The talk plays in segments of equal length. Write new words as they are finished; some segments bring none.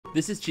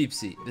This is Cheap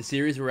Seat, the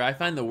series where I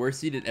find the worst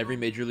seat at every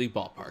major league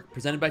ballpark,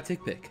 presented by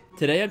TickPick.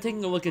 Today I'm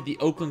taking a look at the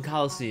Oakland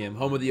Coliseum,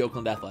 home of the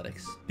Oakland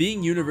Athletics.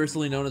 Being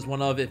universally known as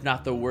one of, if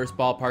not the worst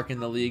ballpark in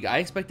the league, I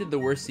expected the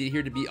worst seat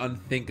here to be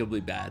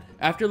unthinkably bad.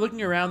 After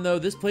looking around though,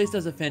 this place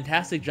does a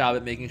fantastic job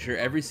at making sure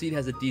every seat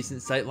has a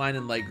decent sightline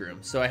and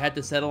legroom, so I had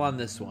to settle on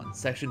this one,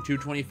 section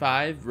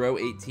 225, row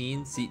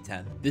 18, seat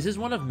 10. This is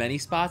one of many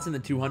spots in the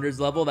 200s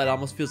level that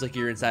almost feels like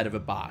you're inside of a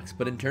box,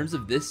 but in terms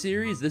of this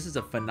series, this is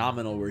a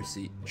phenomenal worst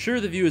seat. Sure,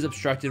 the view is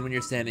obstructed when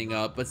you're standing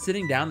up, but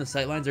sitting down the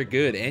sightlines are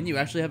good, and you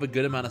actually have a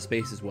good amount of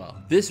space as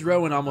well. This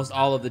row in almost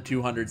all of the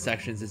 200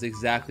 sections is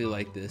exactly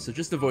like this, so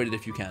just avoid it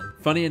if you can.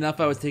 Funny enough,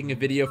 I was taking a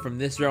video from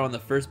this row on the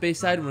first base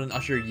side when an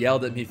usher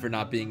yelled at me for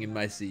not being in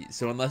my seat,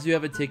 so unless you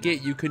have a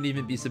ticket, you couldn't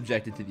even be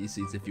subjected to these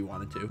seats if you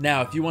wanted to.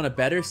 Now, if you want a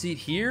better seat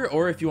here,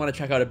 or if you want to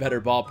check out a better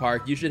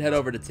ballpark, you should head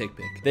over to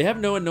TickPick. They have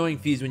no annoying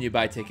fees when you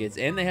buy tickets,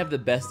 and they have the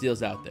best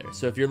deals out there,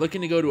 so if you're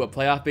looking to go to a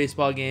playoff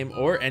baseball game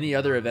or any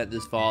other event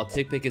this fall,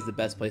 TickPick is the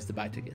best place to buy tickets.